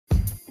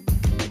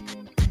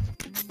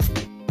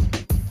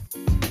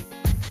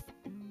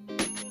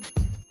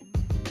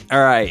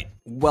All right,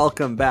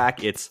 welcome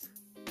back. It's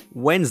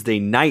Wednesday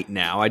night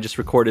now. I just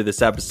recorded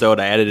this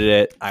episode. I edited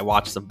it. I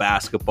watched some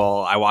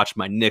basketball. I watched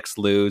my Knicks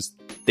lose.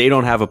 They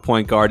don't have a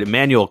point guard.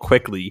 Immanuel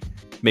Quickley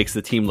makes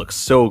the team look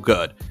so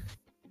good.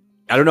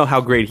 I don't know how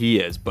great he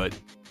is, but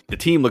the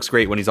team looks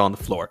great when he's on the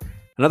floor.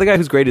 Another guy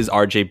who's great is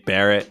RJ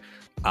Barrett.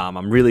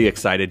 I'm really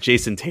excited.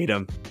 Jason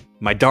Tatum,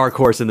 my dark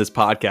horse in this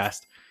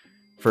podcast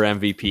for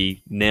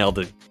MVP, nailed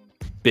a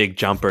big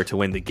jumper to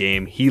win the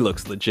game. He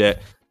looks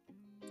legit.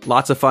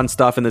 Lots of fun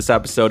stuff in this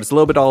episode. It's a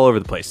little bit all over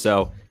the place.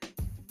 So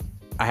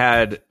I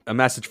had a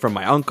message from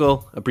my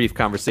uncle, a brief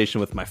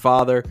conversation with my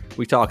father.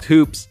 We talked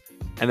hoops,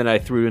 and then I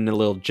threw in a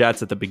little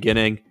Jets at the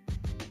beginning.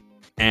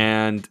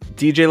 And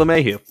DJ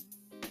LeMahieu.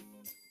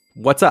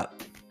 What's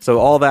up? So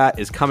all that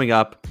is coming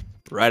up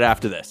right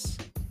after this.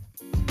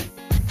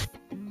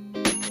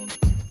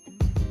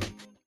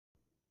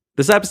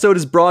 This episode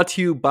is brought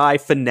to you by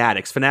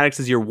Fanatics. Fanatics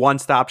is your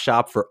one-stop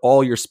shop for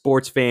all your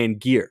sports fan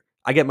gear.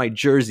 I get my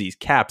jerseys,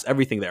 caps,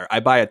 everything there. I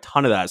buy a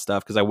ton of that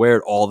stuff because I wear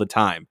it all the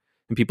time.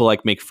 And people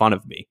make fun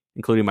of me,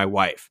 including my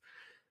wife.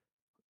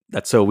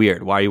 That's so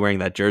weird. Why are you wearing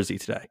that jersey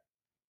today?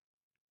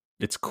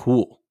 It's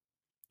cool.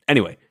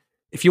 Anyway,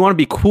 if you want to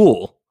be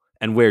cool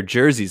and wear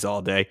jerseys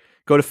all day,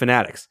 go to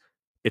Fanatics.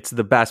 It's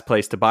the best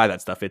place to buy that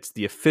stuff. It's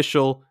the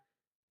official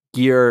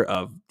gear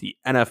of the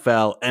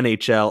NFL,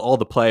 NHL, all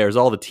the players,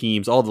 all the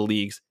teams, all the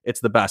leagues.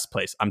 It's the best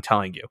place. I'm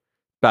telling you.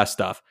 Best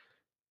stuff.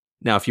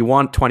 Now, if you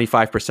want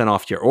 25%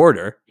 off your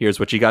order, here's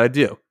what you got to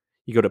do.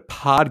 You go to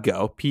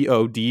Podgo,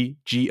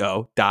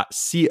 Podgo.co,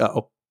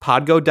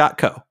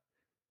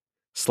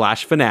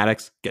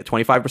 Podgo.co/fanatics. Get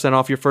 25%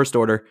 off your first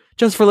order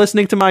just for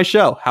listening to my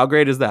show. How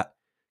great is that?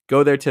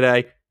 Go there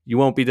today. You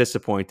won't be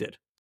disappointed.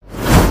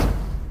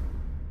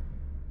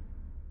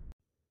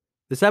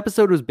 This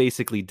episode was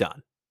basically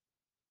done.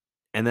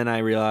 And then I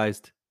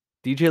realized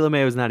DJ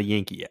LeMahieu is not a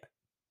Yankee yet.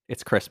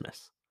 It's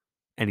Christmas.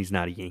 And he's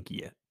not a Yankee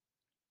yet.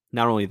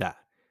 Not only that,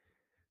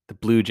 the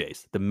Blue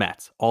Jays, the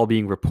Mets, all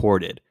being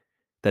reported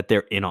that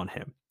they're in on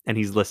him. And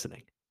he's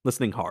listening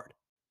hard.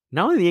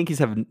 Not only the Yankees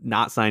have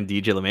not signed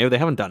DJ LeMahieu, they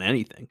haven't done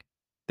anything.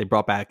 They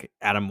brought back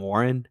Adam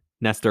Warren,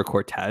 Nestor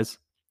Cortez.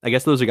 I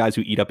guess those are guys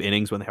who eat up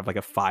innings when they have like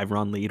a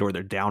 5-run lead or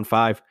they're down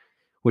 5,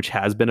 which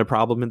has been a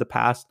problem in the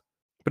past.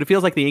 But it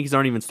feels like the Yankees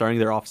aren't even starting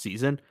their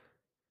offseason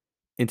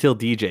until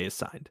DJ is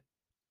signed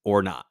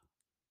or not.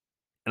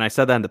 And I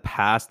said that in the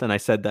past, and I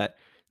said that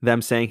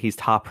them saying he's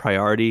top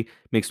priority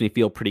makes me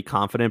feel pretty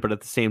confident, but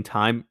at the same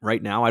time,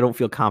 right now, I don't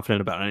feel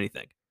confident about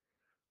anything.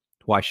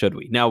 Why should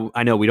we? Now,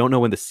 I know we don't know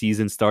when the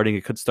season's starting.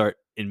 It could start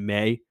in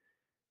May,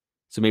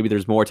 so maybe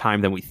there's more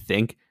time than we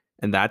think,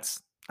 and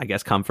that's, I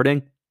guess,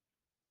 comforting.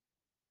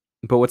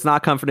 But what's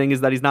not comforting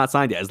is that he's not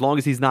signed yet. As long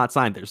as he's not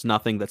signed, there's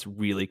nothing that's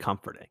really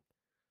comforting.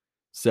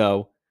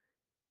 So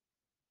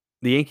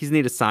the Yankees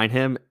need to sign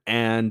him,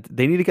 and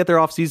they need to get their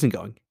offseason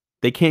going.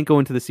 They can't go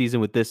into the season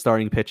with this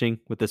starting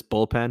pitching, with this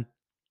bullpen.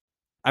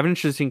 I have an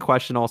interesting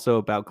question also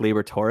about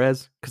Gleyber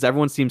Torres, because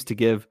everyone seems to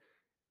give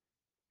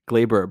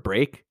Gleyber a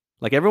break.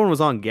 Like everyone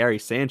was on Gary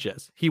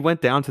Sanchez. He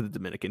went down to the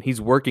Dominican.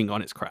 He's working on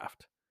his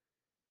craft.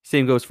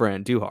 Same goes for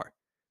Andujar.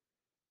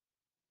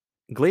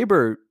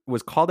 Gleyber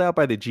was called out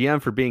by the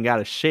GM for being out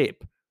of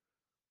shape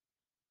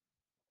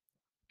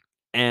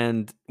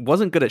and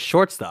wasn't good at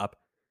shortstop.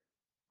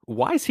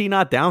 Why is he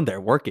not down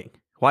there working?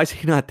 Why is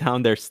he not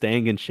down there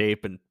staying in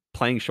shape and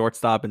playing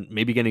shortstop and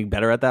maybe getting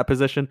better at that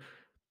position?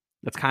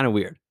 That's kind of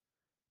weird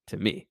to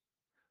me.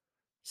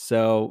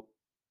 So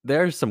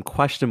there's some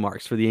question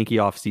marks for the Yankee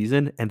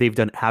offseason, and they've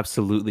done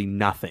absolutely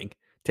nothing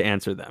to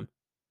answer them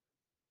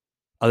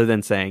other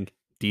than saying,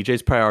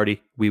 DJ's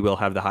priority, we will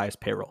have the highest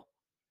payroll.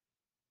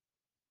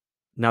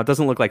 Now, it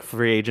doesn't look like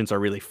free agents are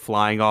really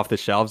flying off the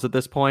shelves at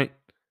this point.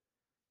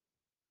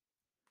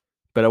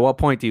 But at what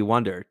point do you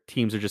wonder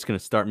teams are just going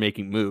to start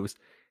making moves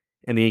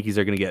and the Yankees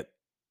are going to get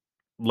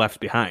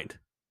left behind?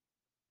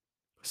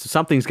 So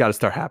something's got to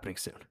start happening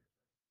soon.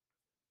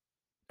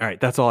 All right,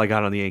 that's all I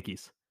got on the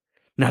Yankees.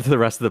 Now to the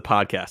rest of the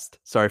podcast.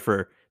 Sorry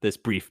for this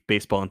brief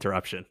baseball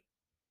interruption.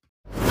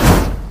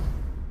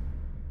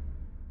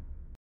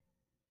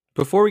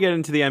 Before we get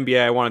into the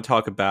NBA, I want to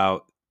talk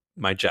about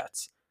my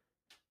Jets.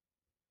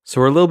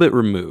 So we're a little bit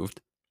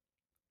removed,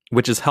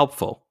 which is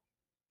helpful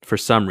for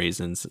some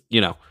reasons.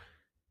 You know,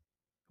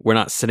 we're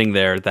not sitting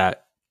there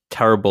that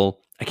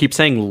terrible, I keep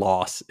saying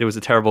loss. It was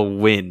a terrible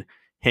win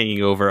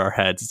hanging over our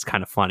heads. It's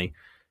kind of funny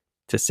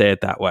to say it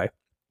that way.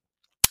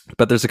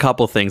 But there's a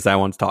couple things that I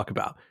want to talk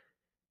about.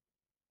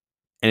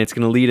 And it's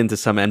going to lead into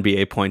some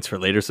NBA points for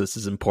later, so this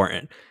is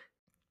important.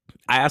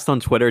 I asked on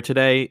Twitter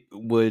today,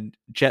 would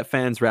Jet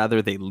fans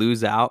rather they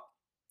lose out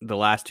the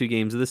last 2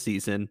 games of the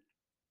season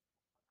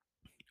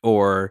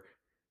or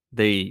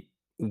they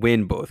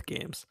win both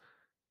games?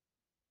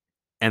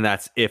 And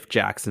that's if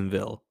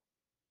Jacksonville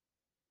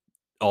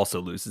also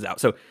loses out.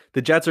 So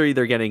the Jets are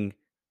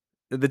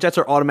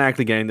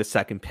automatically getting the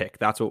second pick.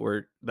 That's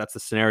the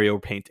scenario we're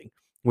painting.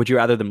 Would you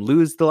rather them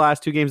lose the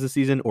last 2 games of the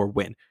season or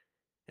win?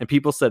 And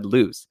people said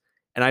lose.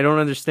 And I don't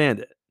understand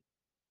it.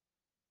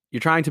 You're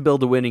trying to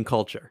build a winning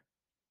culture.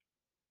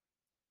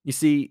 You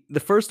see, the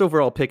first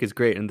overall pick is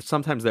great, and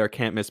sometimes there are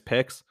can't miss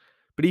picks,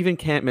 but even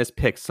can't miss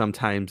picks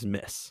sometimes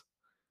miss.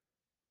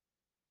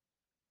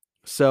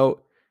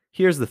 So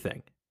here's the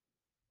thing.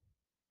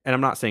 And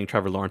I'm not saying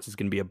Trevor Lawrence is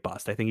going to be a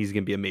bust. I think he's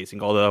going to be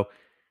amazing. Although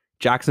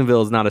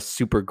Jacksonville is not a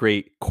super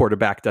great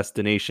quarterback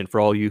destination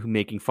for all you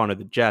making fun of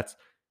the Jets.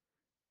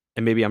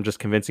 And maybe I'm just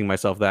convincing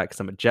myself that because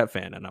I'm a Jet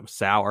fan and I'm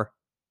sour,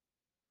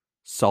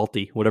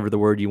 salty, whatever the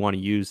word you want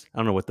to use. I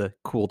don't know what the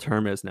cool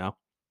term is now.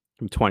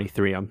 I'm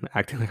 23. I'm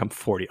acting like I'm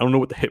 40. I don't know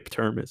what the hip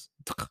term is.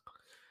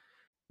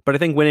 But I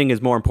think winning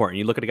is more important.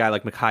 You look at a guy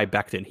like Mekhi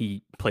Becton.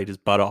 He played his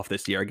butt off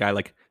this year. A guy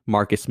like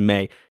Marcus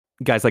May.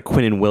 Guys like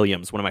Quinnen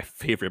Williams, one of my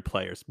favorite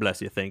players.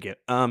 Bless you, thank you.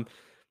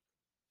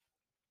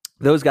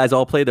 Those guys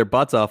all play their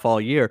butts off all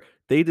year.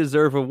 They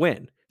deserve a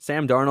win.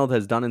 Sam Darnold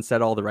has done and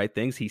said all the right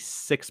things. He's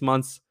 6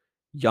 months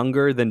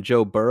younger than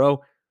Joe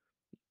Burrow.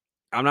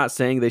 I'm not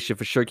saying they should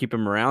for sure keep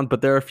him around,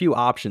 but there are a few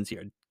options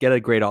here. Get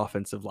a great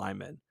offensive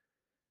lineman.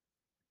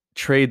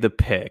 Trade the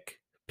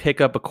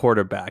pick up a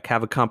quarterback,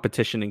 have a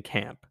competition in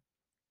camp.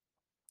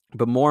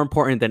 But more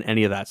important than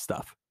any of that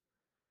stuff,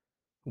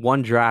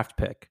 one draft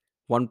pick,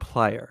 one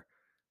player,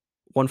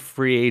 one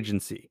free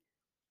agency,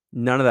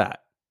 none of that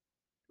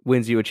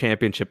wins you a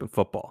championship in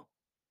football.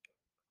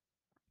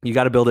 You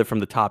got to build it from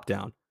the top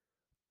down.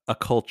 A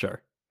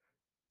culture.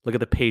 Look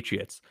at the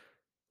Patriots.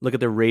 Look at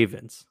the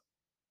Ravens.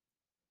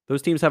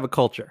 Those teams have a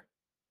culture.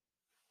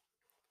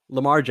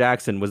 Lamar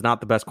Jackson was not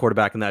the best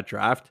quarterback in that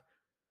draft,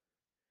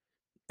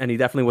 and he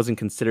definitely wasn't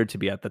considered to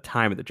be at the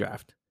time of the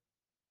draft.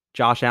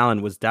 Josh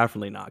Allen was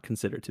definitely not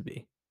considered to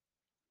be.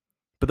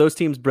 But those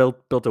teams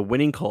built a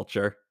winning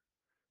culture.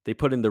 They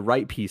put in the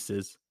right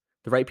pieces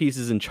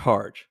in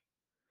charge.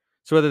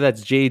 So whether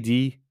that's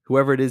JD,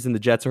 whoever it is in the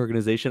Jets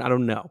organization, I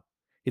don't know.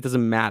 It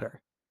doesn't matter.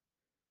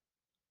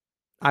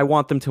 I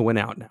want them to win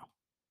out now.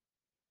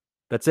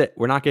 That's it.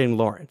 We're not getting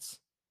Lawrence.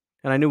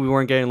 And I knew we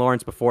weren't getting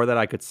Lawrence before that.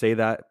 I could say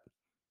that,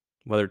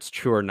 whether it's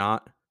true or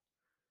not.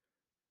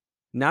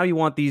 Now you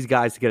want these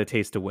guys to get a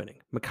taste of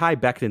winning. Mekhi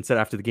Becton said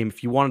after the game,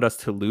 if you wanted us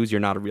to lose, you're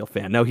not a real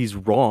fan. No, he's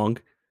wrong,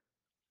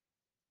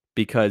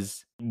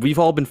 because we've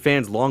all been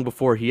fans long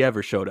before he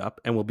ever showed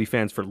up, and we'll be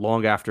fans for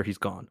long after he's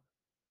gone.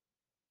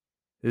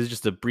 This is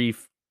just a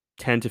brief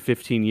 10 to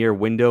 15 year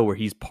window where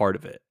he's part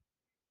of it.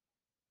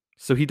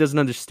 So he doesn't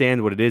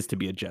understand what it is to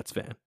be a Jets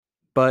fan.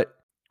 But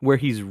where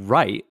he's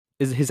right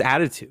is his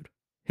attitude.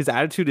 His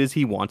attitude is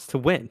he wants to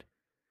win.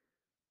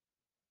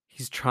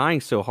 He's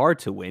trying so hard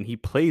to win. He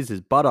plays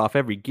his butt off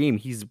every game.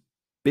 He's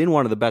been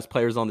one of the best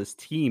players on this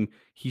team.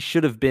 He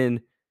should have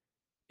been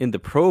in the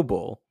Pro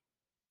Bowl.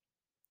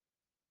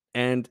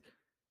 And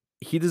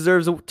he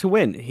deserves to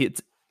win.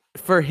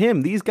 For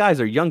him, these guys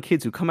are young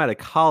kids who come out of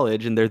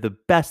college and they're the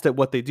best at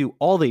what they do.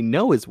 All they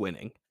know is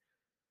winning.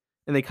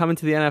 And they come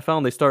into the NFL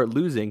and they start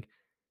losing.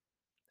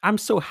 I'm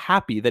so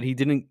happy that he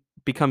didn't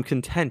become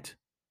content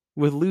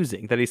with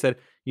losing, that he said,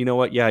 you know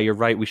what? Yeah, you're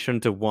right. We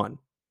shouldn't have won.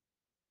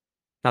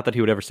 Not that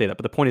he would ever say that,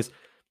 but the point is,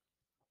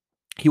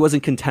 he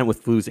wasn't content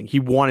with losing. He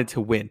wanted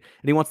to win.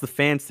 And he wants the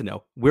fans to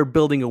know, we're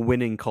building a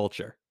winning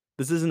culture.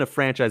 This isn't a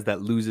franchise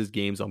that loses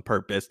games on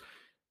purpose,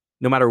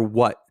 no matter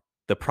what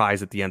the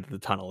prize at the end of the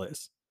tunnel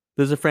is.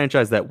 This is a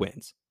franchise that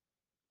wins.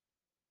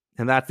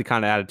 And that's the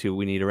kind of attitude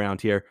we need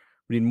around here.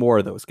 We need more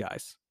of those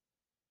guys.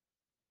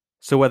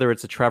 So whether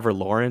it's a Trevor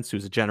Lawrence,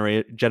 who's a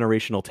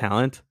generational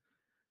talent,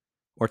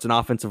 or it's an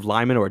offensive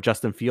lineman or a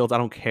Justin Fields, I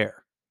don't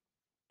care.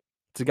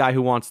 It's a guy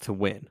who wants to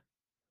win.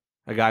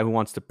 A guy who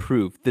wants to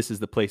prove this is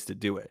the place to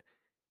do it.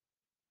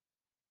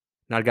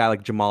 Not a guy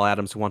like Jamal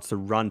Adams who wants to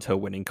run to a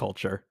winning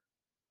culture.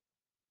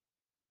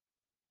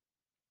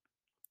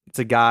 It's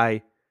a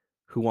guy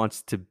who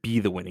wants to be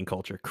the winning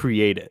culture,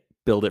 create it,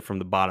 build it from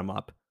the bottom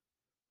up.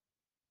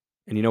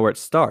 And you know where it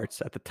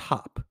starts? At the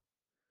top.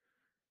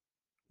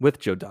 With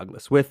Joe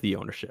Douglas, with the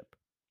ownership.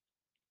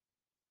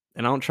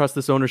 And I don't trust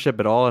this ownership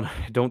at all, and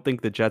I don't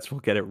think the Jets will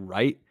get it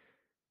right.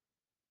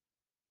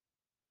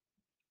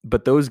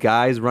 But those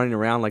guys running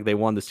around like they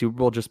won the Super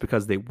Bowl just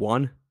because they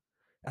won,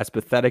 as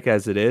pathetic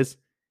as it is,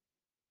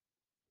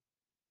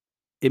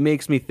 it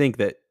makes me think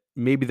that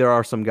maybe there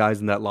are some guys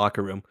in that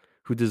locker room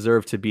who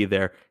deserve to be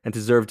there and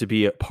deserve to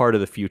be a part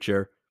of the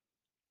future,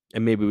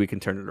 and maybe we can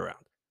turn it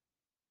around.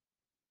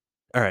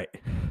 All right.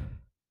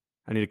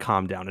 I need to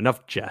calm down.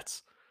 Enough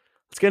Jets.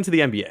 Let's get into the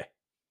NBA.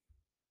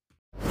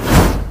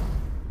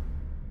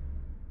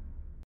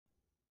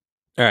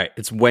 All right.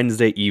 It's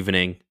Wednesday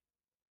evening.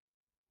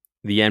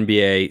 The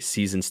NBA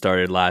season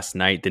started last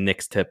night. The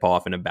Knicks tip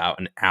off in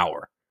about an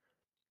hour.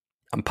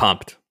 I'm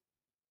pumped.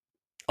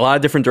 A lot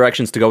of different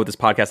directions to go with this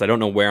podcast. I don't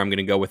know where I'm going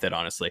to go with it,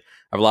 honestly.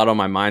 I have a lot on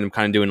my mind. I'm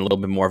kind of doing a little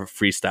bit more of a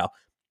freestyle.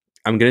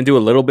 I'm going to do a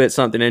little bit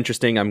something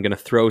interesting. I'm going to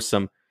throw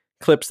some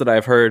clips that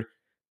I've heard.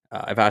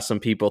 I've asked some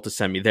people to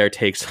send me their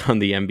takes on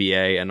the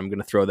NBA, and I'm going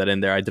to throw that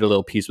in there. I did a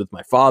little piece with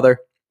my father.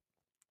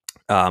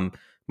 My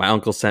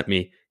uncle sent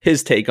me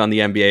his take on the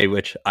NBA,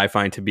 which I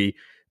find to be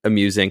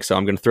amusing. So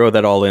I'm going to throw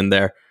that all in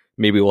there.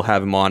 Maybe we'll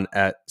have him on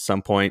at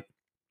some point.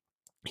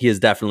 He is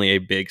definitely a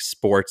big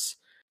sports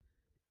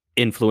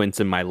influence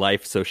in my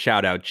life. So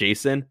shout out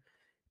Jason.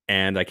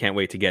 and I can't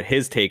wait to get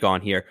his take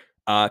on here.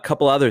 A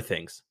couple other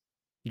things.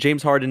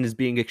 James Harden is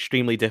being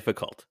extremely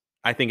difficult.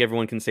 I think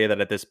everyone can say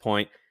that at this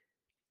point,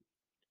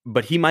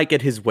 but he might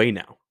get his way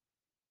now.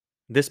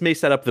 This may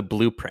set up the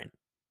blueprint.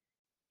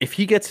 If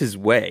he gets his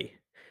way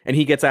and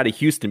he gets out of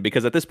Houston,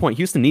 because at this point,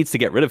 Houston needs to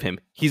get rid of him.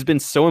 He's been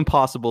so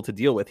impossible to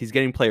deal with. He's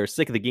getting players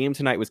sick. The game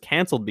tonight was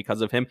canceled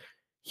because of him.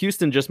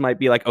 Houston just might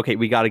be like, okay,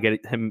 we got to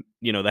get him,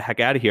 the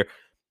heck out of here.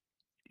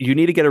 You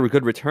need to get a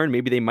good return.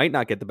 Maybe they might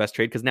not get the best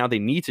trade because now they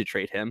need to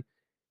trade him.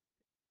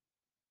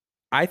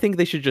 I think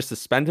they should just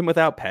suspend him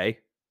without pay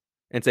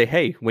and say,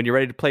 hey, when you're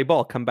ready to play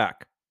ball, come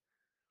back.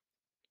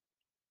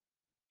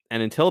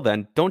 And until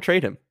then, don't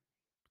trade him.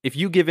 If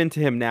you give in to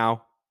him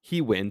now, he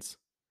wins.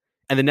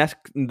 And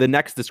the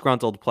next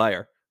disgruntled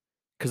player,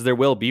 because there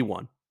will be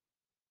one,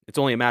 it's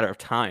only a matter of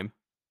time,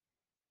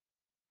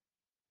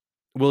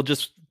 will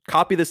just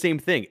copy the same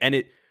thing. And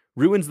it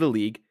ruins the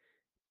league.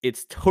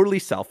 It's totally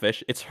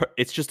selfish.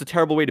 It's just a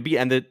terrible way to be.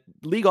 And the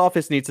league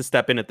office needs to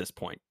step in at this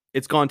point.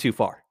 It's gone too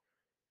far.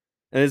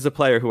 And it's a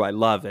player who I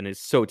love and is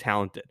so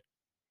talented.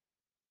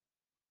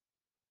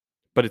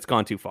 But it's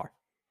gone too far.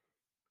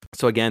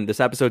 So again, this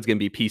episode's going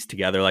to be pieced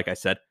together, like I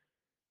said.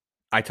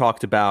 I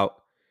talked about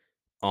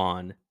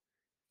on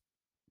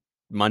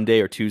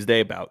Monday or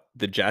Tuesday about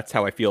the Jets,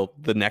 how I feel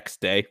the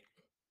next day.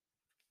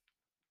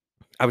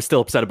 I was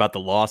still upset about the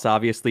loss,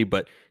 obviously,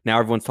 but now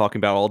everyone's talking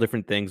about all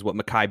different things. What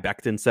Mekhi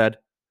Becton said,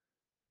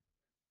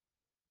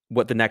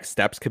 what the next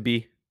steps could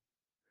be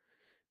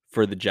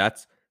for the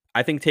Jets.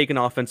 I think take an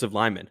offensive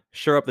lineman.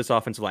 Shore up this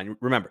offensive line.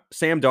 Remember,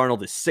 Sam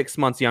Darnold is 6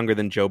 months younger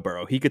than Joe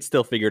Burrow. He could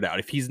still figure it out.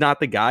 If he's not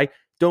the guy,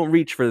 don't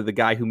reach for the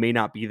guy who may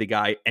not be the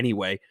guy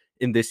anyway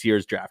in this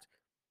year's draft.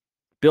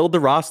 Build the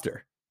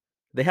roster.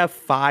 They have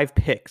 5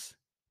 picks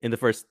in the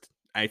first,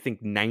 I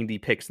think, 90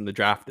 picks in the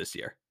draft this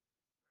year.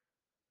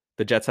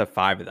 The Jets have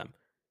 5 of them.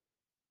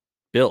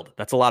 Build.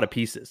 That's a lot of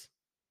pieces.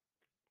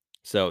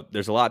 So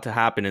there's a lot to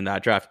happen in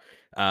that draft.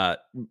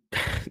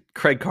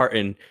 Craig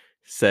Carton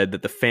said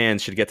that the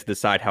fans should get to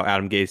decide how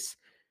Adam Gase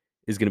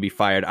is going to be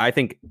fired. I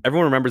think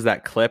everyone remembers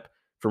that clip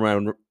from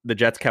when the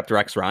Jets kept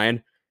Rex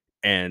Ryan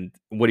and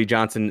Woody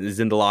Johnson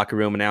is in the locker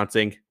room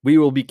announcing, we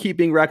will be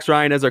keeping Rex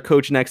Ryan as our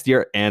coach next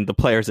year. And the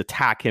players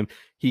attack him.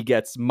 He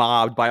gets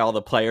mobbed by all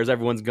the players.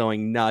 Everyone's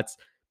going nuts.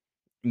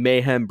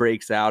 Mayhem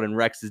breaks out and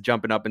Rex is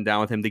jumping up and down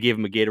with him. They gave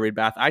him a Gatorade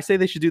bath. I say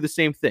they should do the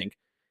same thing.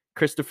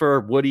 Christopher,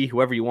 Woody,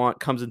 whoever you want,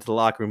 comes into the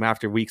locker room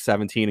after week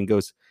 17 and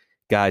goes,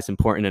 guys,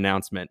 important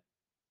announcement.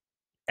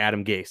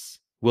 Adam Gase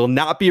will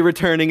not be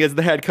returning as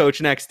the head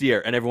coach next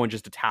year. And everyone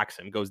just attacks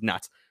him, goes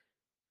nuts.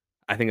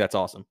 I think that's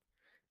awesome.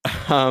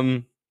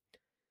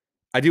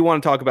 I do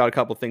want to talk about a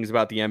couple things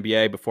about the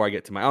NBA before I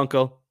get to my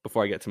uncle,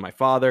 before I get to my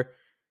father.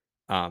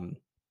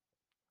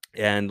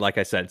 And like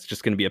I said, it's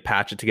just going to be a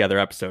patch it together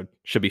episode.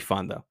 Should be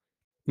fun, though.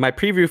 My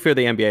preview for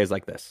the NBA is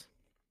like this.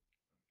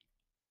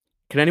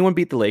 Can anyone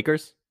beat the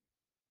Lakers?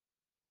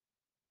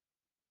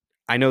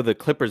 I know the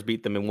Clippers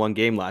beat them in one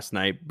game last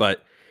night,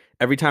 but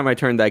every time I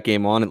turned that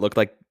game on, it looked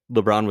like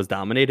LeBron was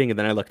dominating. And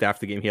then I looked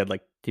after the game,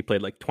 he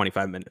played like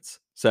 25 minutes.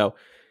 So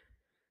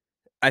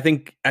I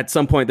think at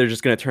some point they're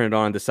just going to turn it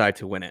on and decide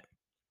to win it.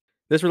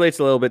 This relates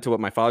a little bit to what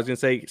my father's going to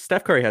say.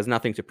 Steph Curry has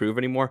nothing to prove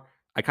anymore.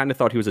 I kind of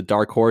thought he was a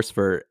dark horse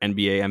for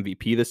NBA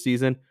MVP this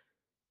season,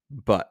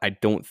 but I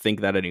don't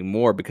think that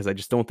anymore because I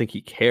just don't think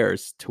he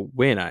cares to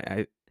win.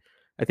 I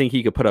think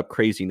he could put up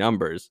crazy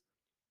numbers,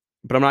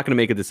 but I'm not going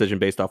to make a decision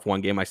based off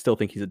one game. I still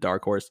think he's a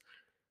dark horse,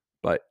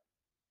 but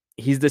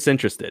he's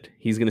disinterested.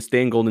 He's going to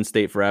stay in Golden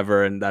State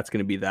forever, and that's going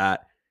to be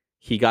that.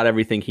 He got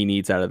everything he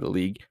needs out of the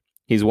league.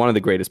 He's one of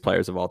the greatest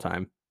players of all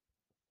time,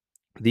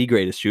 the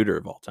greatest shooter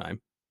of all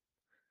time,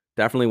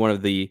 definitely one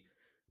of the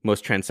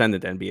most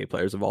transcendent NBA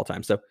players of all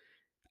time. So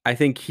I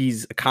think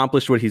he's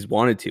accomplished what he's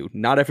wanted to.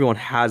 Not everyone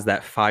has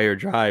that fire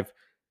drive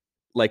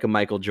like a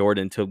Michael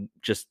Jordan to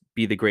just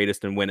be the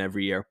greatest and win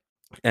every year.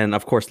 And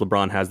of course,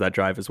 LeBron has that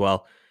drive as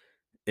well.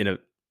 It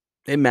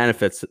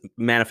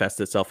manifests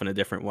itself in a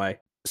different way.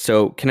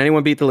 So can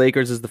anyone beat the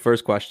Lakers is the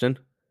first question.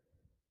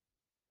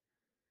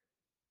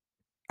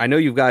 I know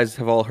you guys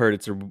have all heard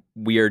it's a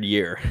weird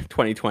year,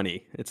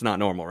 2020. It's not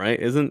normal, right?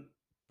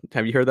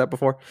 Have you heard that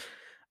before?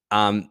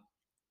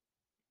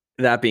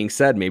 That being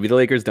said, maybe the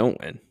Lakers don't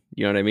win.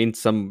 You know what I mean?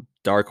 Some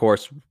dark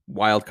horse,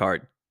 wild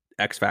card,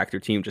 X Factor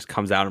team just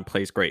comes out and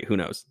plays great. Who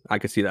knows? I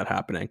could see that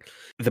happening.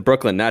 The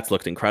Brooklyn Nets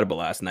looked incredible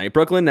last night.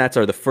 Brooklyn Nets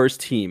are the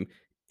first team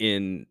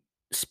in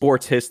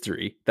sports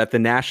history that the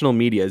national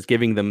media is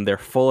giving them their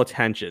full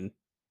attention.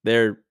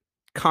 They're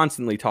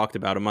constantly talked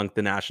about amongst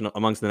the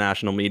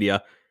national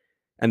media,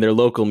 and their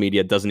local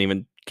media doesn't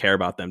even care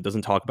about them,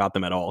 doesn't talk about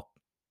them at all.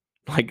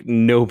 Like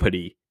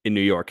nobody in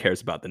New York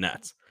cares about the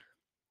Nets.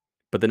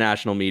 But the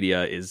national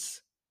media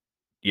is,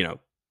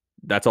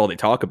 that's all they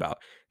talk about.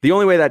 The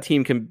only way that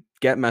team can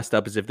get messed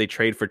up is if they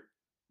trade for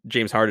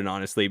James Harden,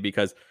 honestly,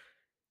 because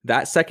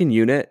that second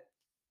unit,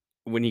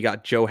 when you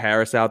got Joe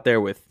Harris out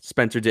there with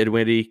Spencer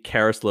Dinwiddie,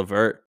 Karis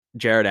LeVert,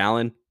 Jared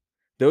Allen,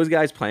 those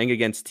guys playing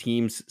against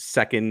teams'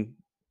 second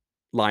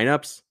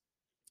lineups,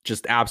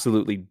 just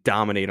absolutely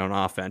dominate on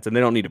offense, and they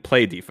don't need to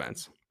play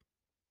defense.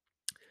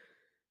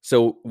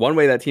 So one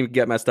way that team can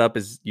get messed up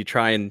is you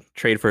try and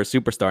trade for a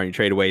superstar and you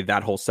trade away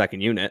that whole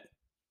second unit.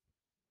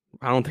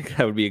 I don't think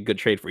that would be a good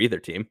trade for either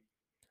team.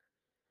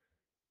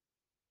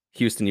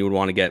 Houston, you would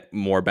want to get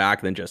more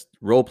back than just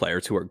role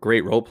players who are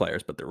great role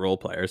players, but they're role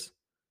players.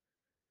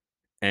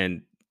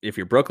 And if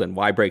you're Brooklyn,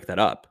 why break that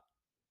up?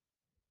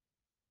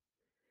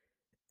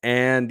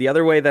 And the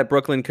other way that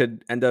Brooklyn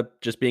could end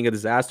up just being a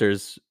disaster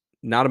is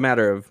not a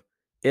matter of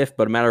if,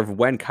 but a matter of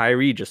when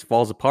Kyrie just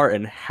falls apart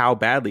and how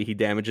badly he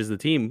damages the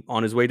team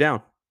on his way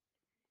down.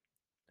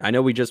 I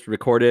know we just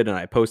recorded and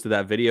I posted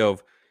that video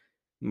of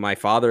my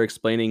father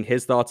explaining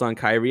his thoughts on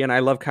Kyrie, and I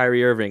love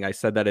Kyrie Irving. I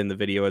said that in the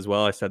video as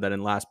well. I said that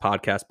in last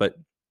podcast, but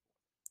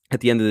at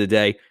the end of the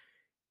day,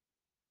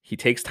 he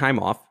takes time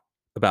off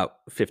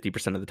about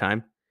 50% of the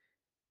time,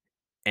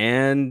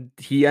 and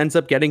he ends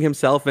up getting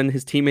himself and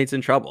his teammates in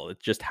trouble. It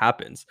just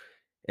happens.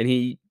 And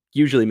he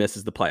usually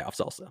misses the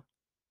playoffs also.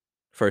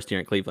 First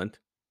year in Cleveland.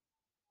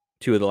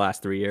 2 of the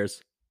last 3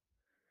 years.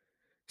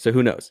 So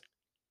who knows?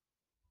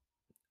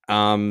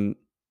 I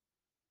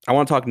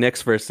want to talk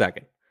Knicks for a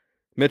second.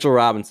 Mitchell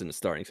Robinson is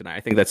starting tonight.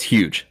 I think that's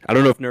huge. I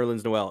don't know if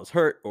Nerlens Noel is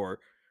hurt or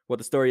what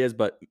the story is,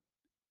 but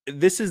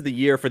this is the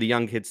year for the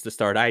young kids to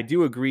start. I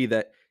do agree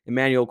that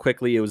Emmanuel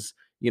Quickley, it was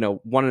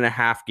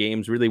 1.5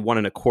 games, really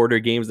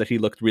 1.25 games that he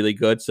looked really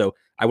good. So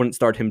I wouldn't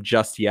start him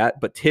just yet,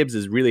 but Tibbs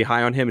is really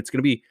high on him. It's going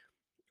to be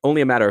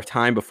only a matter of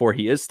time before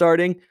he is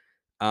starting.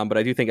 But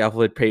I do think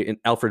Elfrid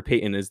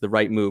Payton is the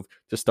right move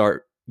to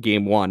start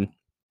game one.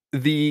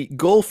 The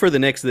goal for the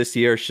Knicks this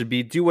year should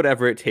be do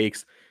whatever it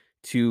takes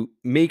to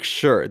make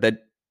sure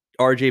that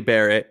RJ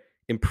Barrett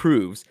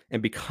improves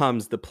and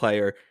becomes the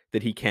player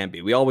that he can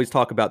be. We always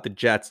talk about the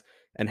Jets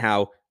and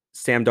how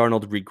Sam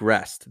Darnold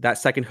regressed. That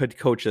second head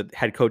coach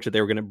that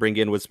they were going to bring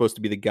in was supposed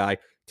to be the guy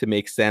to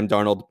make Sam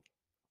Darnold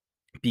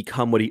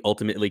become what he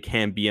ultimately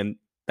can be, and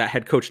that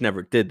head coach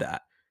never did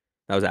that.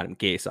 That was Adam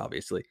Gase,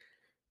 obviously.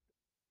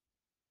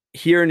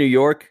 Here in New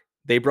York,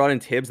 they brought in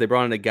Tibbs. They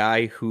brought in a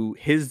guy who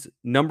his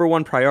number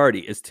one priority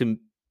is to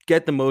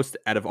get the most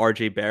out of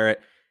RJ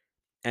Barrett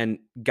and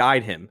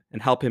guide him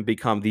and help him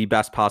become the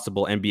best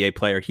possible NBA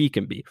player he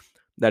can be.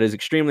 That is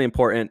extremely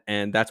important,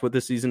 and that's what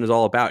this season is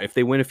all about. If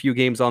they win a few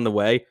games on the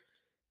way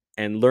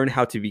and learn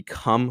how to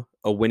become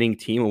a winning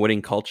team, a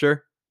winning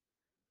culture,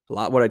 a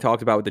lot what I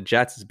talked about with the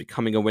Jets is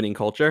becoming a winning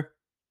culture,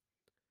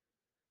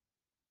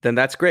 then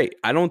that's great.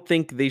 I don't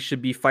think they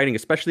should be fighting,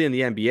 especially in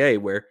the NBA,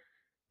 where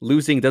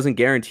losing doesn't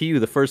guarantee you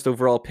the first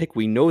overall pick.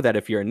 We know that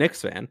if you're a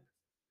Knicks fan.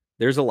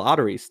 There's a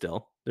lottery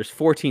still. There's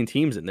 14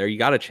 teams in there. You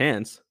got a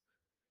chance.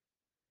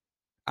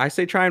 I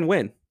say try and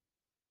win.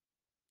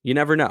 You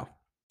never know.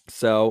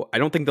 So I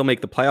don't think they'll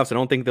make the playoffs. I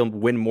don't think they'll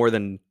win more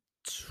than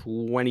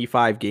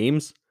 25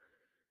 games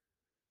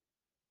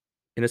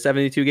in a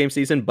 72-game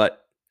season,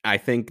 but I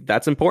think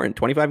that's important.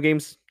 25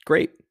 games,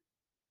 great.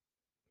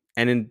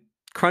 And in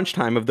crunch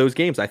time of those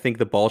games, I think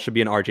the ball should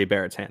be in RJ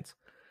Barrett's hands.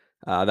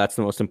 That's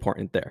the most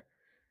important there.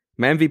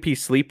 My MVP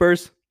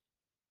sleepers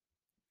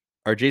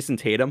are Jason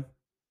Tatum.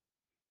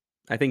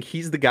 I think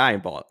he's the guy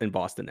in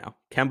Boston now.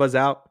 Kemba's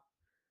out.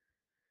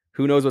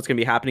 Who knows what's going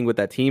to be happening with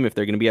that team if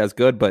they're going to be as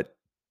good, but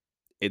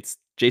it's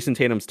Jason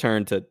Tatum's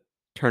turn to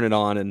turn it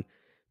on and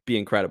be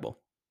incredible.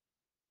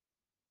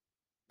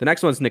 The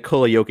next one's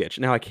Nikola Jokic.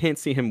 Now, I can't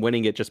see him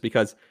winning it just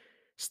because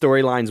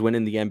storylines win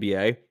in the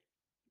NBA,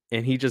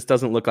 and he just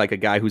doesn't look like a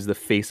guy who's the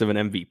face of an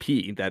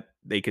MVP that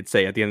they could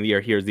say at the end of the year,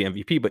 here's the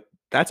MVP, but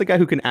that's a guy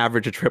who can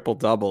average a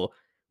triple-double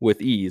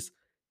with ease,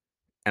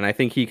 and I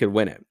think he could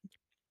win it.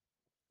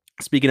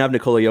 Speaking of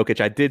Nikola Jokic,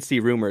 I did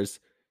see rumors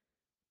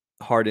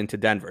Harden to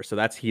Denver, so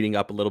that's heating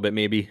up a little bit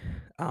maybe.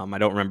 I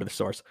don't remember the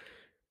source.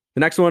 The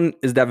next one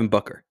is Devin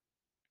Booker.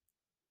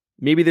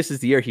 Maybe this is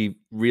the year he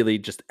really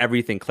just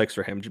everything clicks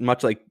for him,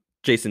 much like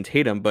Jason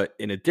Tatum, but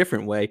in a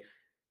different way.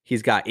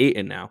 He's got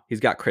Ayton now. He's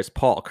got Chris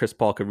Paul. Chris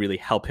Paul could really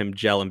help him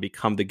gel and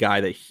become the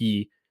guy that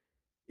he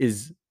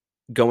is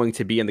going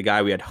to be and the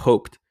guy we had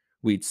hoped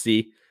we'd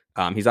see.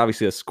 He's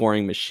obviously a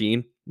scoring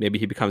machine. Maybe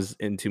he becomes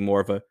into more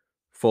of a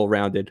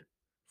full-rounded,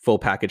 full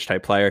package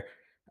type player,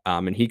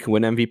 and he can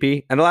win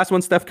MVP. And the last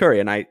one's Steph Curry,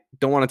 and I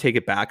don't want to take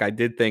it back. I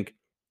did think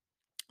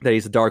that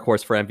he's a dark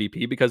horse for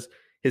MVP because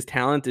his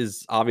talent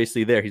is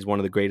obviously there. He's one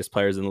of the greatest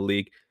players in the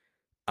league.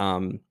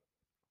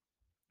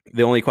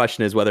 The only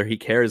question is whether he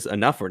cares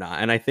enough or not.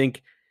 And I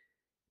think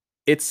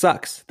it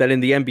sucks that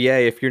in the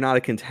NBA, if you're not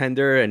a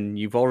contender and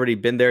you've already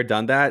been there,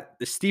 done that,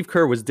 Steve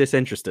Kerr was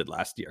disinterested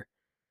last year.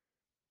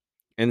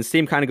 And the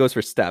same kind of goes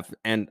for Steph.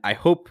 And I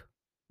hope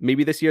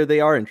maybe this year they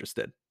are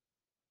interested.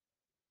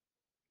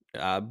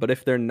 But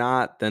if they're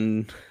not,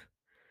 then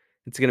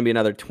it's going to be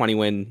another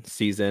 20-win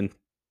season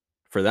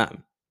for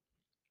them.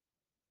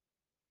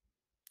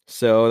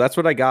 So that's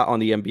what I got on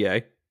the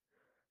NBA.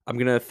 I'm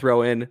going to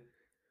throw in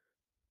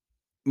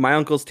my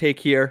uncle's take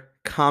here,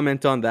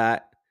 comment on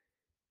that.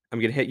 I'm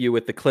going to hit you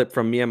with the clip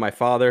from me and my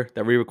father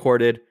that we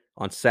recorded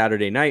on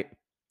Saturday night.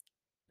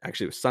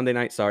 Actually, it was Sunday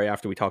night, sorry,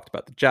 after we talked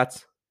about the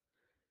Jets.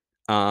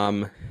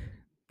 Then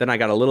Then I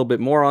got a little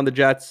bit more on the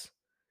Jets.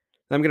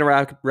 I'm going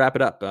to wrap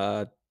it up.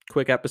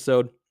 Quick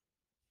episode.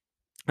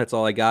 That's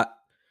all I got.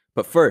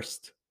 But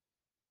first,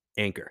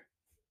 Anchor.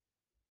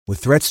 With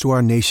threats to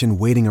our nation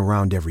waiting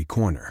around every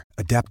corner,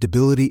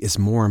 adaptability is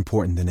more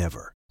important than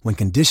ever. When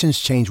conditions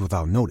change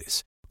without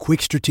notice,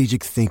 quick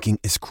strategic thinking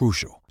is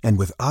crucial. And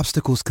with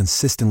obstacles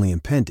consistently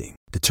impending,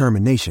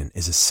 determination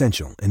is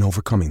essential in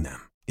overcoming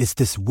them. It's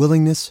this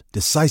willingness,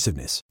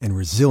 decisiveness, and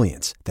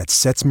resilience that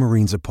sets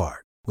Marines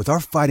apart. With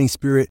our fighting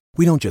spirit,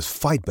 we don't just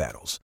fight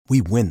battles,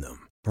 we win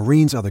them.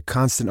 Marines are the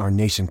constant our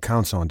nation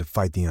counts on to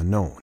fight the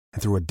unknown.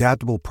 And through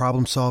adaptable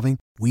problem solving,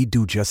 we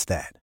do just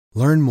that.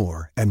 Learn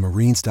more at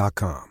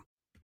marines.com.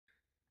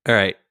 All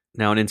right.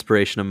 Now an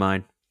inspiration of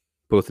mine,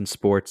 both in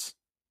sports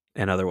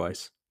and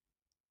otherwise.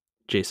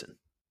 Jason.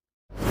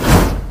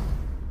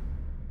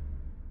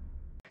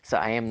 So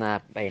I am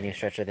not by any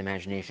stretch of the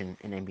imagination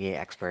an NBA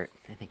expert.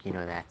 I think you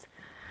know that.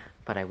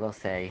 But I will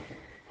say,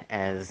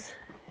 as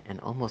an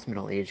almost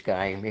middle-aged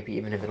guy, maybe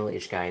even a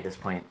middle-aged guy at this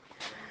point,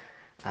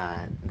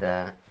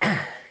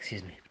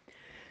 excuse me,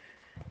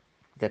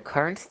 the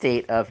current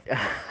state of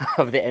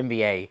of the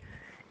NBA,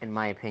 in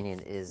my opinion,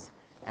 is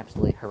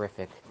absolutely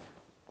horrific.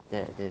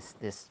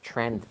 This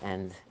trend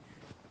and,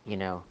 you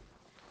know,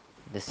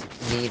 this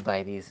need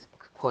by these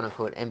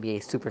quote-unquote NBA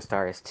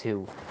superstars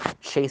to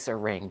chase a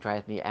ring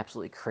drives me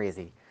absolutely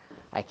crazy.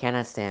 I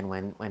cannot stand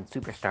when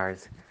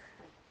superstars,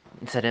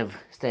 instead of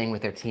staying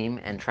with their team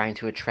and trying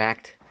to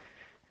attract,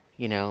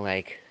 you know,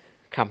 like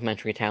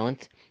complementary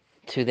talent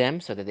to them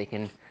so that they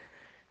can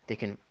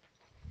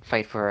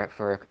fight for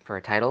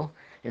a title.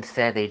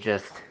 Instead, they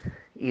just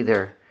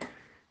either,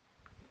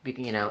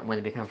 you know, when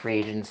they become free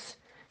agents,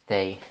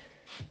 they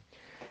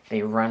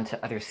run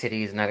to other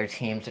cities and other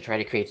teams to try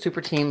to create super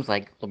teams,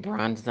 like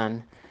LeBron's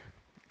done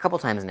a couple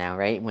times now,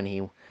 right? When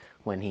he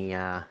went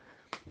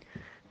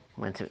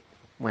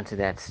to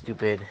that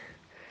stupid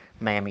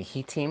Miami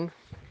Heat team,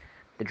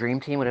 the Dream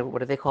Team. What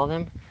do they call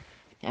them?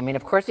 I mean,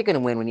 of course you're gonna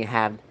win when you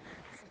have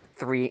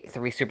three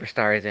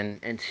superstars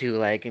and two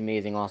like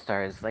amazing all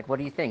stars. Like, what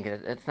do you think?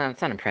 It's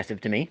not impressive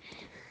to me.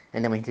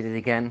 And then we did it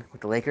again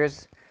with the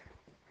Lakers.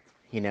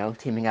 You know,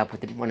 teaming up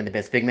with one of the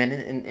best big men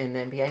in the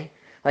NBA.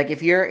 Like,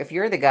 if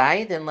you're the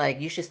guy, then like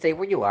you should stay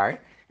where you are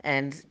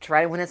and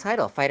try to win a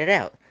title, fight it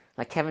out.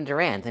 Like Kevin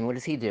Durant, and what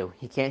does he do?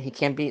 He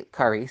can't beat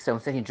Curry, so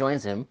instead he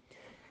joins him,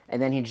 and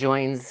then he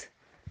joins,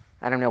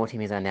 I don't know what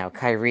team he's on now,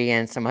 Kyrie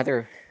and some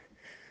other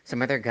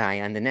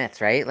guy on the Nets,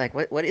 right? Like,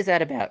 what is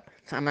that about?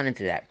 So I'm not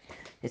into that.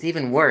 It's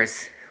even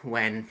worse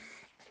when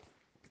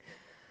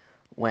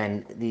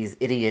these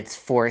idiots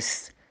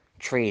force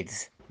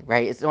trades,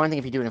 right? It's the one thing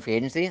if you do it in free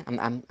agency.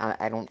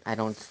 I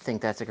don't think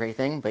that's a great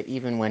thing. But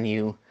even when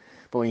you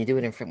do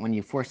it when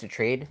you force a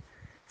trade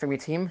from your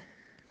team,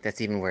 that's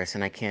even worse.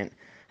 And I can't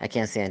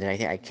stand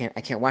it.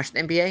 I can't watch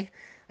the NBA.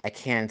 I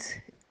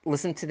can't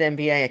listen to the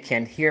NBA. I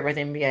can't hear about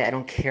the NBA. I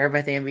don't care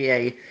about the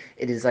NBA.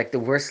 It is like the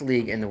worst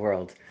league in the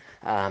world.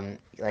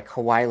 Like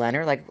Kawhi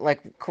Leonard,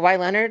 like Kawhi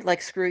Leonard,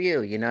 like screw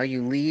you. You know,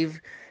 you leave.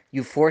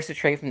 You force a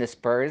trade from the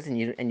Spurs, and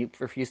you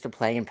refuse to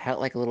play and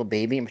pout like a little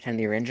baby and pretend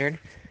you're injured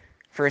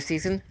for a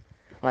season.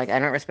 Like, I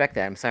don't respect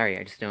that. I'm sorry,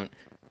 I just don't.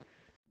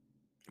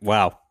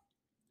 Wow.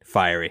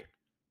 Fiery.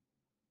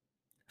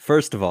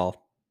 First of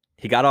all,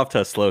 he got off to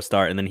a slow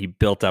start and then he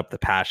built up the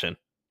passion.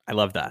 I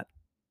love that.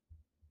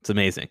 It's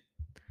amazing.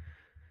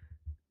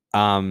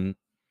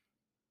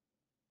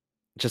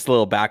 Just a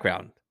little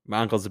background. My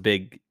uncle's a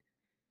big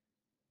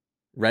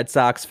Red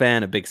Sox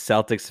fan, a big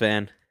Celtics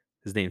fan.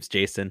 His name's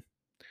Jason.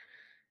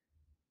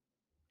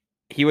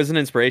 He was an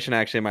inspiration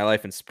actually in my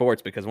life in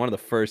sports because one of the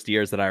first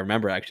years that I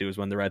remember actually was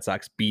when the Red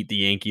Sox beat the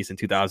Yankees in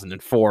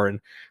 2004. And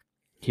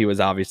he was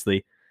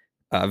obviously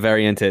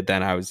very into it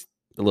then. I was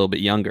a little bit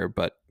younger,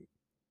 but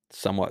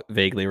somewhat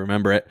vaguely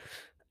remember it.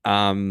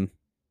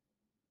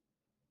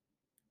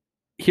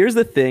 Here's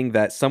the thing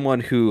that someone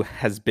who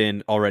has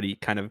been already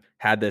kind of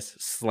had this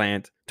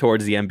slant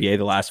towards the NBA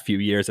the last few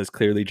years, as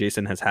clearly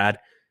Jason has had,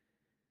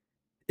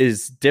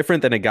 is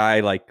different than a guy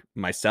like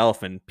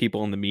myself and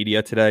people in the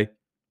media today.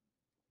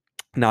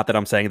 Not that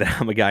I'm saying that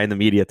I'm a guy in the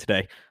media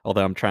today,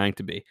 although I'm trying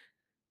to be.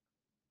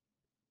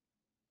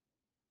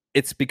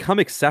 It's become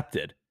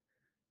accepted.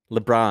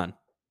 LeBron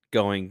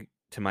going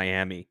to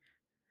Miami,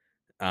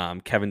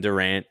 Kevin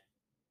Durant.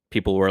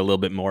 People were a little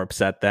bit more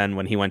upset then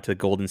when he went to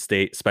Golden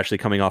State, especially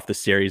coming off the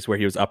series where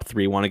he was up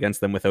 3-1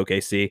 against them with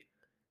OKC.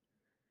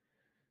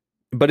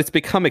 But it's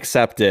become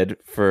accepted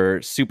for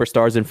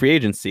superstars in free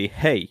agency.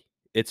 Hey,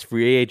 it's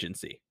free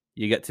agency.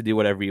 You get to do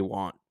whatever you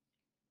want.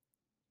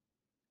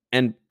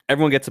 And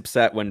everyone gets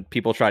upset when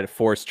people try to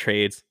force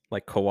trades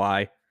like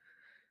Kawhi,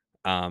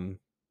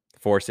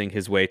 forcing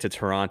his way to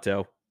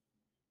Toronto.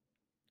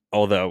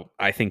 Although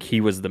I think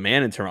he was the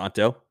man in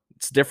Toronto.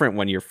 It's different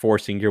when you're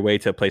forcing your way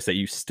to a place that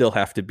you still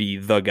have to be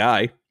the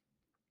guy.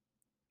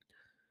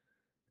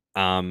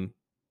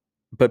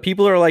 But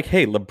people are like,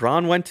 hey,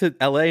 LeBron went to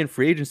LA in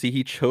free agency.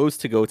 He chose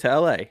to go to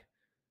LA.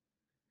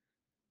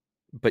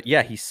 But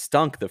yeah, he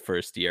stunk the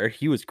first year.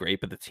 He was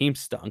great, but the team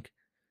stunk.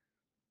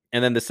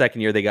 And then the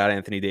second year, they got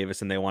Anthony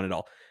Davis and they won it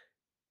all.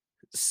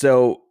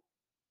 So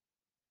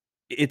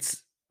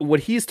it's what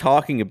he's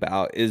talking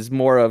about is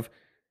more of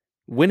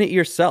win it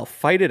yourself,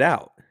 fight it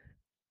out.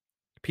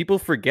 People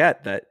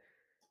forget that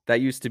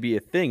used to be a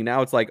thing.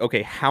 Now it's like,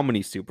 okay, how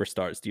many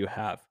superstars do you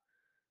have?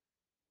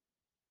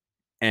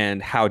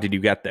 And how did you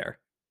get there?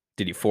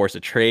 Did you force a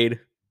trade?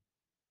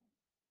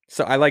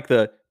 So I like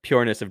the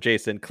pureness of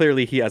Jason.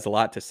 Clearly, he has a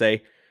lot to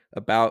say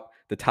about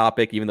the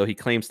topic, even though he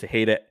claims to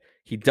hate it.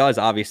 He does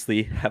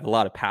obviously have a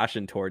lot of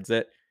passion towards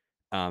it.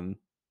 I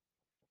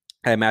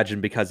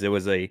imagine because it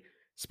was a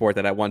sport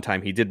that at one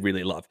time he did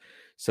really love.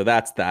 So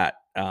that's that.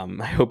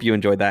 I hope you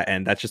enjoyed that.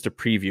 And that's just a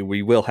preview.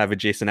 We will have a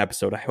Jason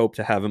episode. I hope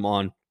to have him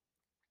on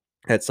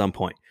at some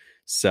point.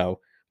 So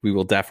we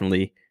will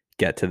definitely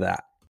get to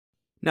that.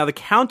 Now, the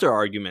counter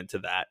argument to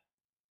that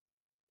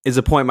is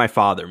a point my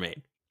father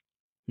made.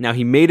 Now,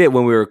 he made it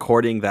when we were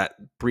recording that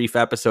brief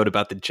episode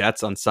about the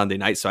Jets on Sunday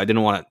night, so I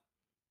didn't want to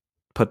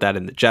put that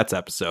in the Jets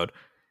episode,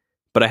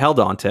 but I held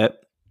on to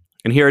it,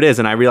 and here it is,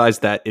 and I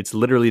realized that it's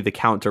literally the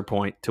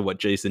counterpoint to what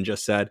Jason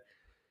just said.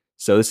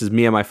 So this is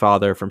me and my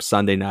father from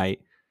Sunday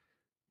night.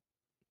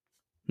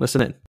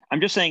 Listen in.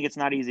 I'm just saying it's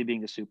not easy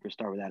being a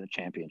superstar without a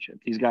championship.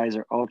 These guys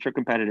are ultra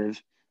competitive.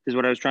 This is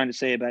what I was trying to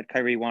say about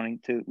Kyrie wanting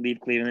to leave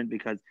Cleveland,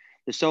 because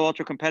they're so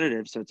ultra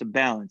competitive, so it's a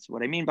balance.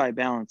 What I mean by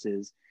balance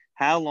is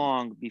how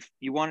long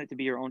you want it to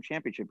be your own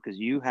championship, because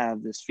you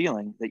have this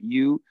feeling that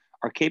you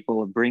are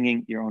capable of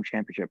bringing your own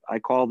championship. I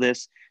call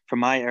this, from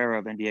my era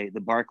of NBA,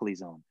 the Barkley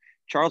zone.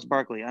 Charles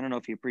Barkley, I don't know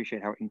if you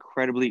appreciate how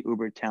incredibly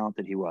uber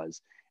talented he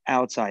was,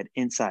 outside,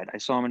 inside. I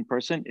saw him in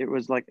person. It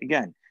was like,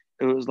 again,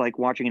 it was like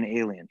watching an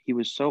alien. He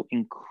was so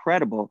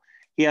incredible.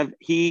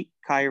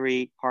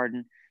 Kyrie,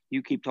 Harden,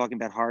 you keep talking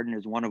about Harden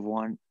as one of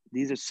one.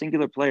 These are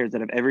singular players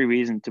that have every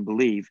reason to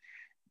believe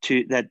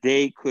that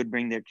they could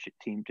bring their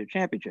team to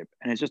championship.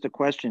 And it's just a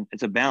question.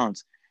 It's a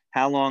balance.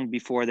 How long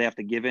before they have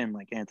to give in,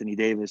 like Anthony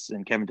Davis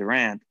and Kevin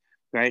Durant,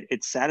 right?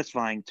 It's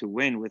satisfying to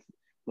win with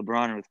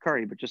LeBron and with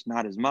Curry, but just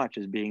not as much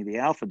as being the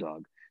alpha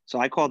dog. So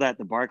I call that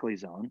the Barkley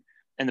zone.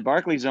 And the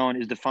Barkley zone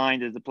is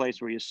defined as the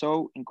place where you're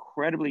so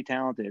incredibly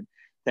talented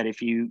that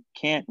if you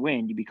can't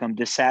win, you become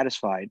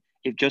dissatisfied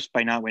if just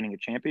by not winning a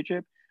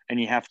championship, and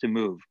you have to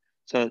move.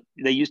 So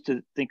they used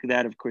to think of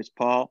that of Chris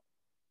Paul.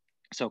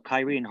 So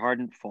Kyrie and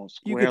Harden fall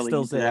squarely. You could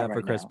still say that for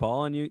right Chris now.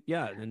 Paul,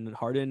 and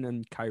Harden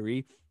and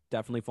Kyrie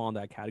definitely fall in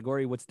that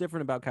category. What's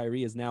different about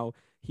Kyrie is now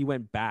he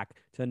went back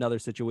to another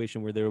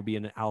situation where there would be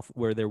an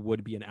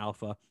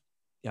alpha,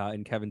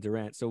 in Kevin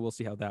Durant. So we'll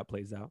see how that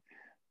plays out.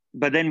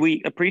 But then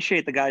we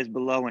appreciate the guys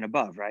below and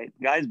above, right?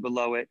 Guys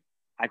below it,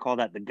 I call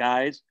that the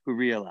guys who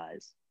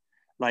realize.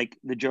 Like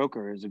the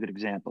Joker is a good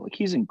example. Like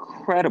he's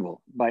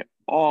incredible by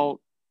all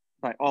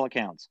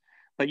accounts,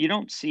 but you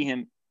don't see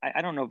him.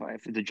 I don't know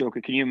if the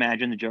Joker. Can you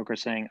imagine the Joker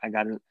saying, I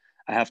don't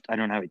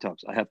know how he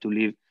talks. I have to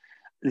leave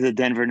the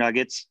Denver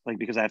Nuggets, like,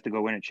 because I have to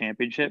go win a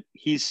championship.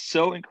 He's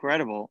so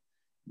incredible,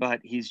 but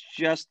he's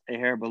just a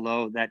hair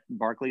below that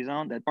Barkley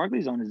zone. That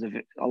Barkley zone is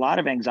a lot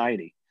of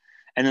anxiety.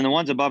 And then the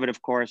ones above it,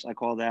 of course, I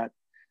call that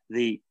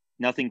the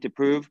nothing to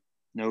prove,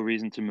 no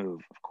reason to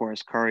move. Of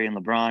course, Curry and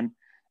LeBron,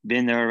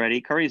 been there already.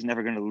 Curry's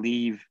never going to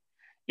leave.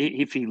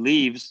 If he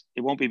leaves,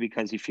 it won't be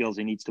because he feels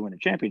he needs to win a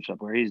championship,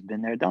 where he's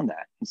been there, done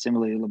that. And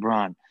similarly,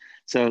 LeBron.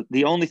 So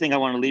the only thing I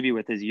want to leave you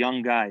with is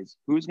young guys.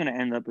 Who's going to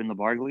end up in the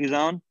Barkley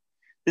zone?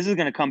 This is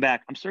going to come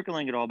back. I'm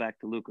circling it all back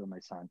to Luka, my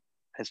son,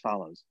 as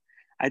follows.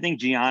 I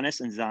think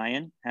Giannis and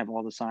Zion have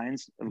all the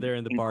signs of they're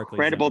in the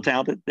incredible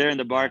talent. They're in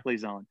the Barkley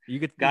zone. You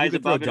could guys throw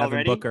above it Devin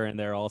already. Booker in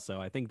there also.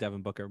 I think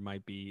Devin Booker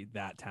might be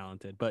that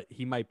talented, but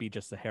he might be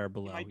just a hair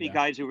below. He might be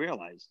guys who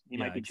realize he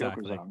might be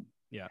exactly. Joker zone.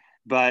 Yeah,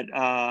 but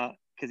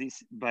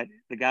but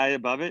the guy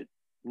above it,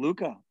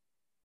 Luka.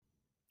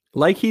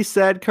 Like he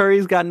said,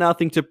 Curry's got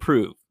nothing to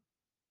prove.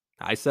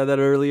 I said that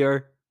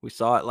earlier. We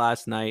saw it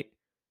last night.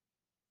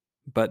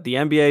 But the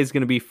NBA is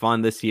going to be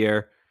fun this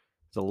year.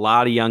 There's a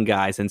lot of young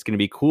guys, and it's going to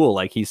be cool,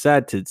 like he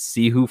said, to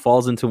see who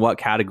falls into what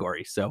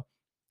category. So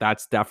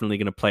that's definitely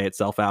going to play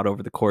itself out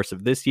over the course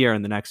of this year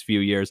and the next few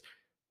years.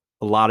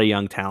 A lot of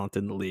young talent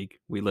in the league.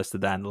 We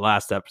listed that in the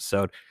last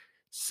episode.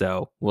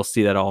 So we'll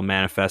see that all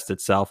manifest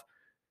itself.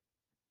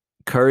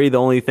 Curry, the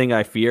only thing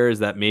I fear is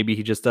that maybe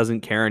he just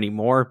doesn't care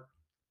anymore.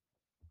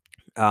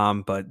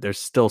 But there's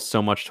still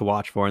so much to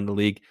watch for in the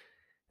league.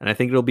 And I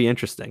think it'll be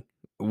interesting.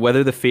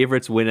 Whether the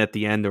favorites win at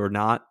the end or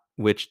not,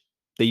 which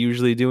they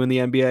usually do in the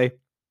NBA,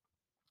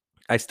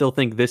 I still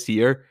think this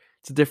year,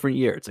 it's a different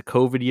year. It's a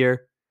COVID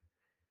year.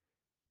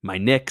 My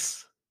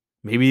Knicks,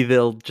 maybe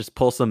they'll just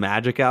pull some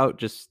magic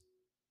out.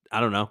 I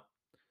don't know.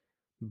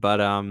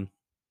 But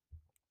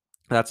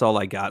that's all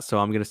I got. So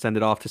I'm going to send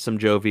it off to some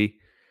Jovi.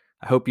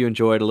 I hope you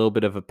enjoyed a little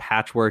bit of a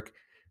patchwork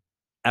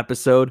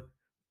episode,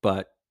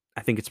 but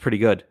I think it's pretty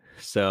good.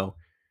 So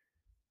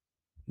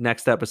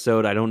next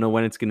episode, I don't know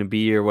when it's going to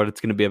be or what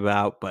it's going to be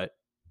about, but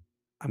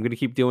I'm going to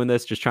keep doing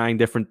this, just trying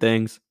different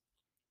things.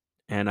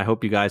 And I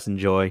hope you guys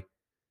enjoy.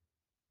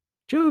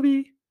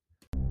 Jovi.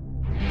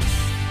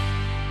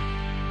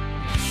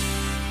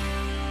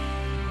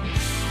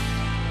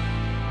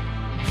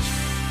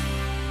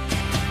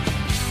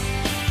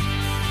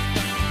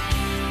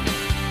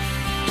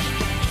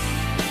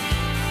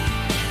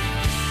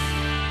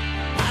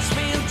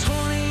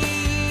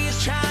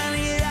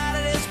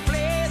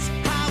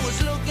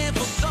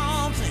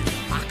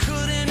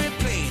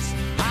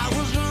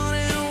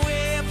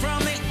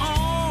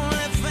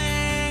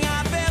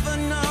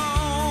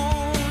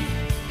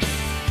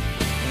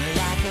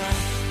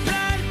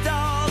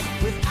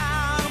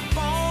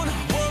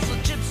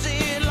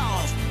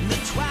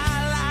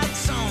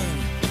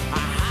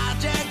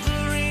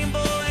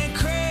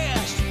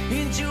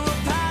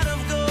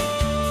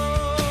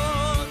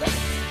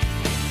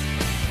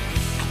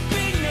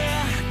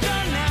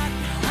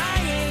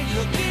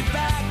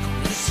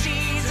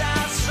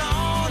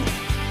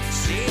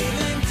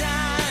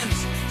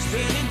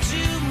 spending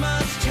too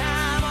much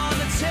time on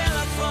the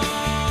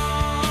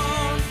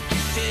telephone.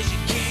 Says you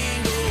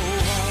can't go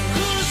home.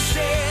 Who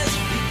says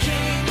you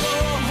can't go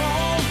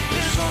home?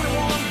 There's only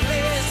one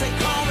place they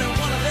call me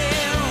one of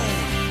their own.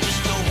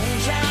 Just a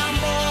hometown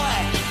boy,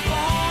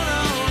 born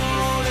a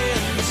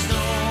rolling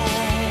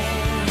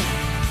stone.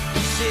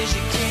 Who says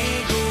you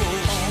can't go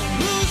home?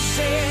 Who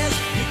says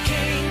you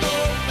can't go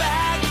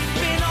back?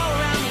 Been all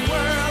around the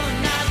world,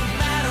 and as a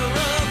matter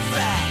of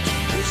fact,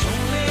 there's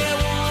only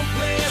one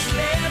place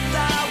left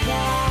I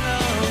wanna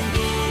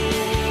go.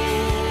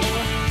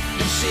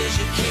 Who says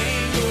you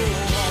can't go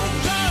home?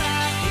 It's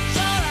alright, it's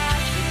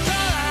alright, it's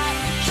alright,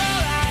 it's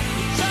alright,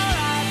 it's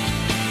alright.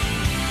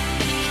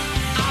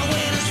 I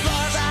went as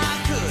far as I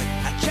could.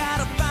 I tried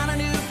to find a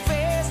new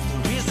face.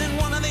 There isn't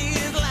one of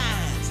these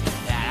lines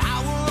that I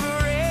would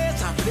erase.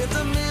 I've lived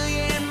a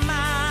million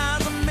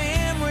miles of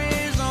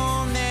memories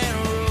on that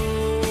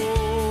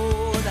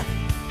road.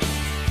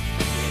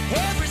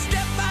 Every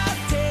step I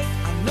take,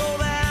 I know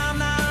that I'm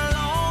not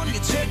alone. You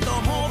take the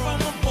home from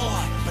the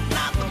boy, but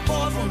not the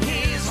boy from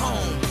his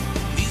home.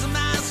 These are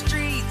my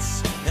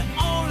streets, the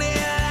only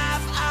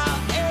life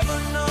I've ever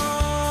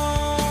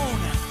known.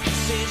 Who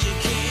says you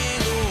can't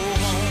go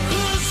home?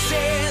 Who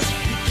says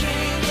you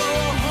can't go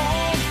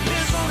home?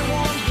 There's only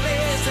one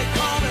place they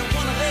call me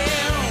one of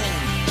their own.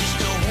 Just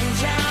a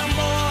hometown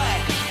boy,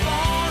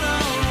 born a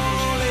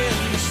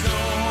rolling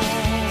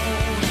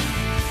stone.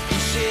 Who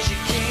says you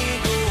can't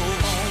go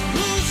home?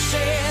 Who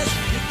says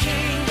you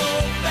can't go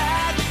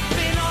back?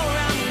 Been all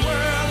around the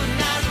world, and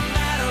as a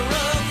matter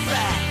of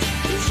fact,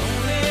 there's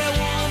only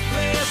one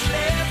place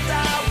left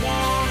I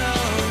wanna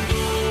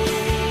go.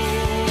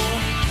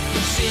 Who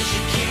says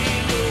you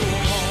can't go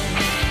home?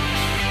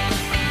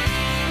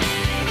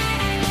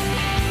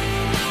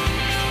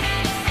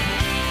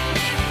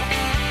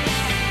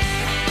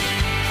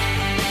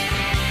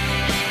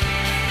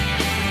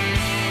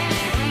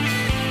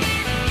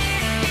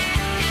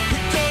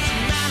 It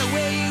doesn't matter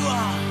where you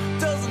are,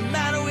 doesn't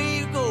matter where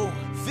you go.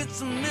 If it's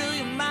a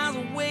million miles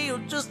away or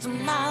just a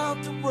mile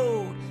up the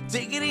road,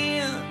 take it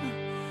in,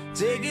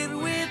 take it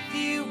with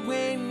you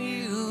when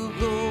you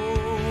go.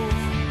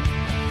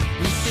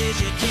 Who says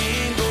you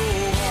can't go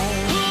home?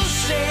 Who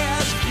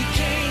says you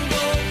can't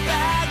go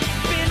back?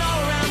 Been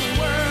all around the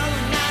world,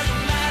 and as a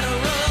matter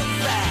of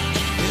fact,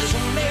 there's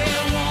only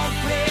one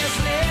place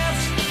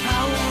left I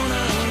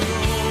wanna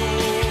go.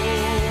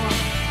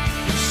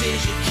 Who says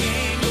you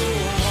can't go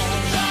home?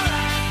 It's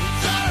alright,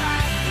 it's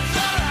alright, it's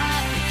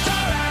alright, it's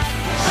alright,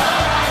 it's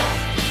alright.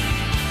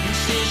 Who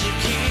says you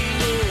can't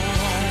go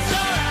home? It's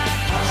alright,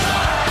 it's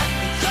alright,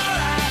 it's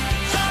alright,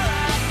 it's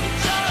alright,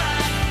 it's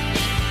alright.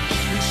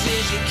 Who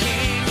says you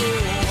can't go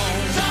home?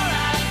 It's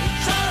alright,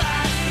 it's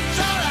alright, it's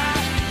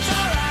alright, it's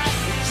alright,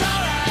 it's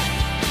alright.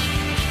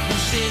 Who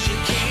says you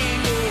can't